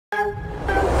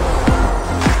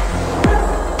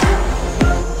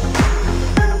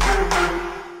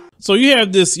So you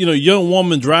have this, young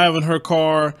woman driving her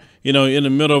car, in the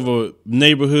middle of a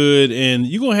neighborhood, and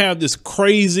you're going to have this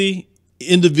crazy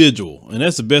individual. And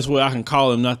that's the best way I can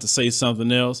call him, not to say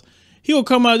something else. He will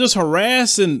come out just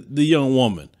harassing the young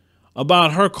woman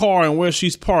about her car and where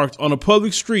she's parked on a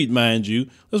public street, mind you.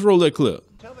 Let's roll that clip.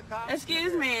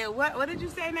 Excuse me, what did you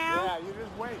say now? Yeah, you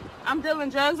just wait. I'm dealing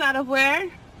drugs out of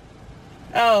where?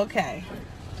 Oh, okay.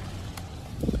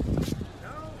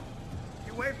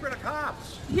 Wait for the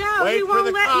cops. Yeah, he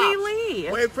won't let me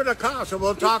leave. Wait for the cops and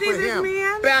we'll talk with him.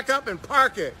 Man? Back up and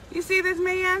park it. You see this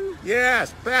man?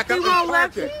 Yes, back up and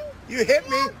park it. You hit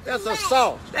me, that's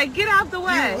assault. Hey, get out the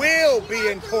way. You will be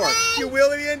in court. You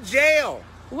will be in jail.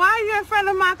 Why are you in front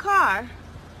of my car?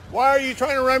 Why are you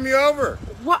trying to run me over?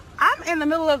 Well, I'm in the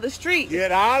middle of the street.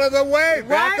 Get out of the way.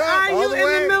 Back up. Why are you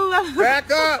in the middle of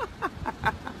Back up.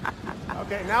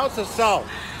 Okay, now it's assault.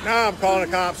 Now I'm calling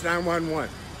the cops, 911.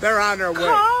 They're on their way.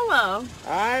 Call them.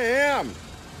 I am.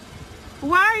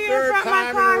 Why are you in front of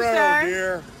my car, sir?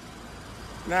 Dear.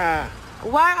 Nah.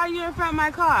 Why are you in front of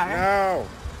my car? No.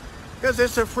 Because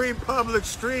it's a free public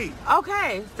street.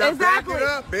 Okay, so exactly. Back it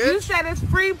up, bitch. You said it's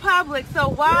free public, so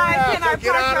why can't I park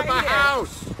get out of my right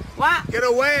house. Why? Get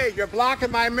away. You're blocking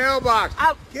my mailbox.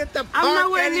 Get the I'm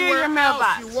nowhere near your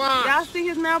mailbox. Y'all see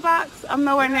his mailbox? I'm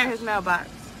nowhere near his mailbox.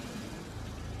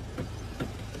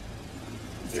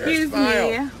 Excuse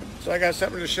me. So I got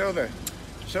something to show the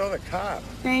cop.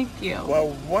 Thank you. Well,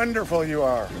 wonderful you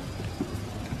are.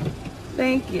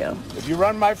 Thank you. If you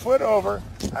run my foot over,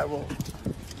 I will.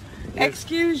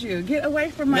 Excuse you. Get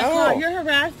away from my car. You're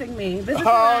harassing me. This is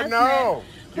harassment. No.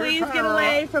 Please get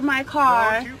away from my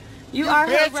car. You are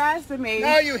harassing me.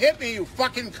 No, you hit me, you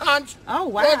fucking cunt. Oh,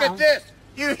 wow. Look at this.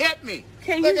 You hit me.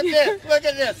 Look at this. Look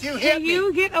at this. You hit me. Can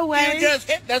you get away? You just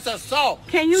hit. That's assault.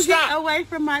 Can you get away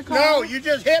from my car? No, you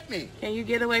just hit me. Can you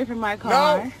get away from my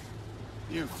car? No.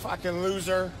 You fucking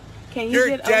loser. Can you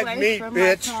get dead away meat, from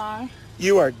bitch. my car?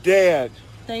 You are dead.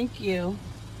 Thank you.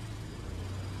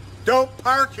 Don't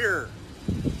park here.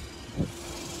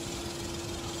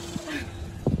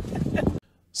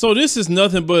 So this is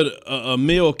nothing but a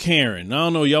male Karen. I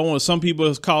don't know, some people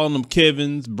is calling them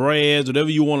Kevins, Brads, whatever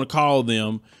you want to call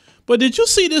them. But did you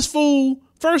see this fool?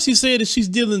 First he said that she's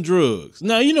dealing drugs.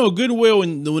 Now, you know good and well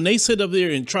when they sit up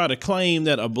there and try to claim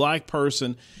that a black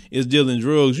person is dealing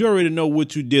drugs, you already know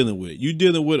what you're dealing with. You're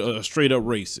dealing with a straight up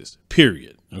racist,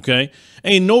 period. Okay?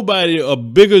 Ain't nobody a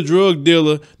bigger drug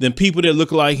dealer than people that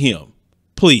look like him.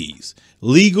 Please.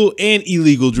 Legal and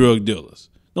illegal drug dealers.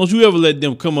 Don't you ever let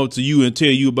them come up to you and tell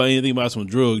you about anything about some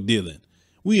drug dealing.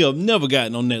 We have never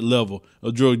gotten on that level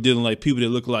of drug dealing like people that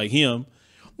look like him.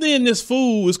 Then this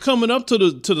fool is coming up to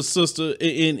the sister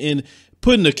and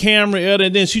putting the camera at her,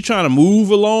 and then she trying to move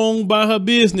along by her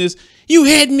business. You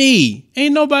hit me.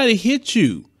 Ain't nobody hit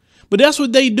you. But that's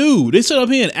what they do. They sit up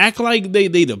here and act like they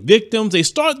the victims. They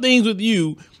start things with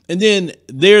you, and then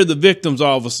they're the victims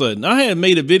all of a sudden. I had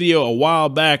made a video a while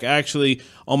back actually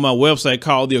on my website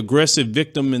called The Aggressive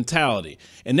Victim Mentality.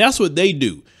 And that's what they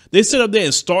do. They sit up there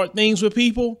and start things with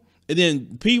people, and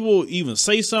then people even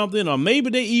say something, or maybe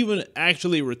they even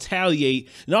actually retaliate,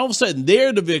 and all of a sudden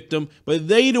they're the victim, but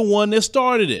they the one that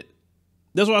started it.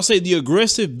 That's why I say the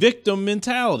aggressive victim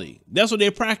mentality. That's what they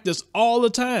practice all the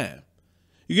time.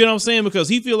 You get what I'm saying? Because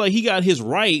he feel like he got his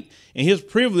right and his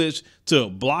privilege to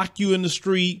block you in the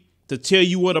street, to tell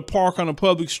you where to park on a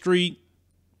public street.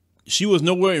 She was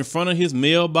nowhere in front of his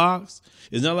mailbox.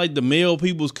 It's not like the mail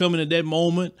people was coming at that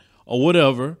moment or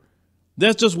whatever.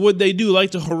 That's just what they do,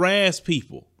 like to harass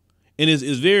people. And it's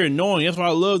very annoying. That's why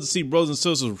I love to see brothers and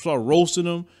sisters start roasting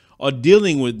them or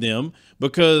dealing with them,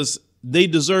 because they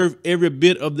deserve every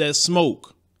bit of that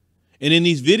smoke. And in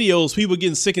these videos, people are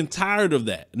getting sick and tired of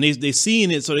that. And they seeing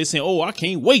it, so they saying, oh, I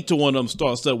can't wait till one of them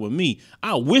starts stuff with me.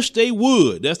 I wish they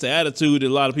would. That's the attitude that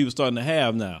a lot of people are starting to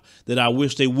have now, that I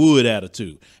wish they would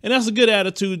attitude. And that's a good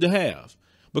attitude to have,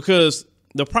 because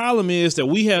the problem is that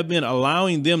we have been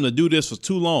allowing them to do this for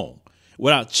too long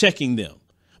without checking them.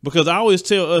 Because I always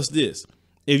tell us this,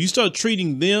 if you start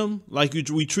treating them like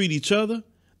we treat each other,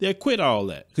 they'll quit all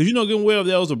that. Because you know good and well if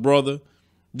that was a brother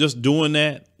just doing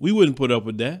that, we wouldn't put up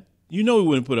with that. You know we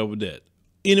wouldn't put up with that.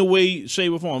 Any way,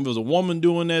 shape, or form. If it was a woman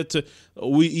doing that to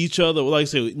each other, like I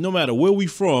say, no matter where we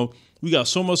from, we got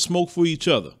so much smoke for each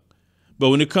other.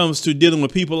 But when it comes to dealing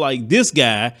with people like this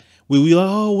guy, we like,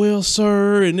 oh, well,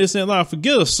 sir, and this and that.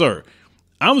 Forget us, sir.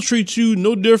 I'm going to treat you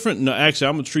no different. No, actually,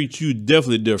 I'm going to treat you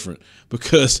definitely different,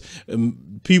 because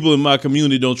people in my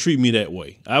community don't treat me that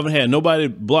way. I haven't had nobody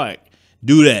black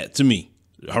do that to me.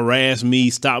 harass me,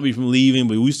 stop me from leaving.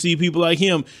 But we see people like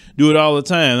him do it all the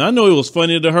time. I know it was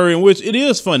funny to her, in which it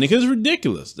is funny because it's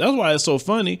ridiculous. That's why it's so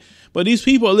funny. But these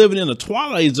people are living in a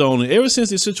twilight zone. And ever since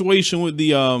the situation with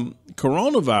the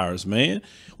coronavirus, man,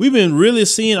 we've been really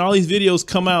seeing all these videos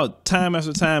come out time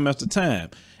after time after time.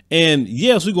 And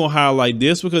yes, we're going to highlight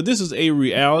this because this is a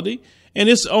reality. And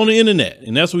it's on the internet.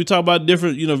 And that's what we talk about,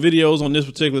 different, videos on this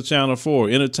particular channel for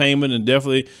entertainment and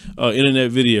definitely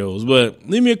internet videos. But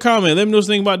leave me a comment. Let me know what you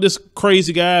think about this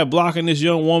crazy guy blocking this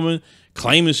young woman,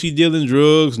 claiming she dealing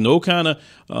drugs, no kind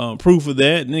of proof of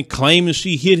that, and then claiming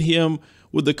she hit him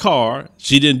with the car.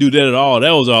 She didn't do that at all.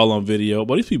 That was all on video.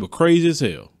 But these people crazy as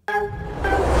hell.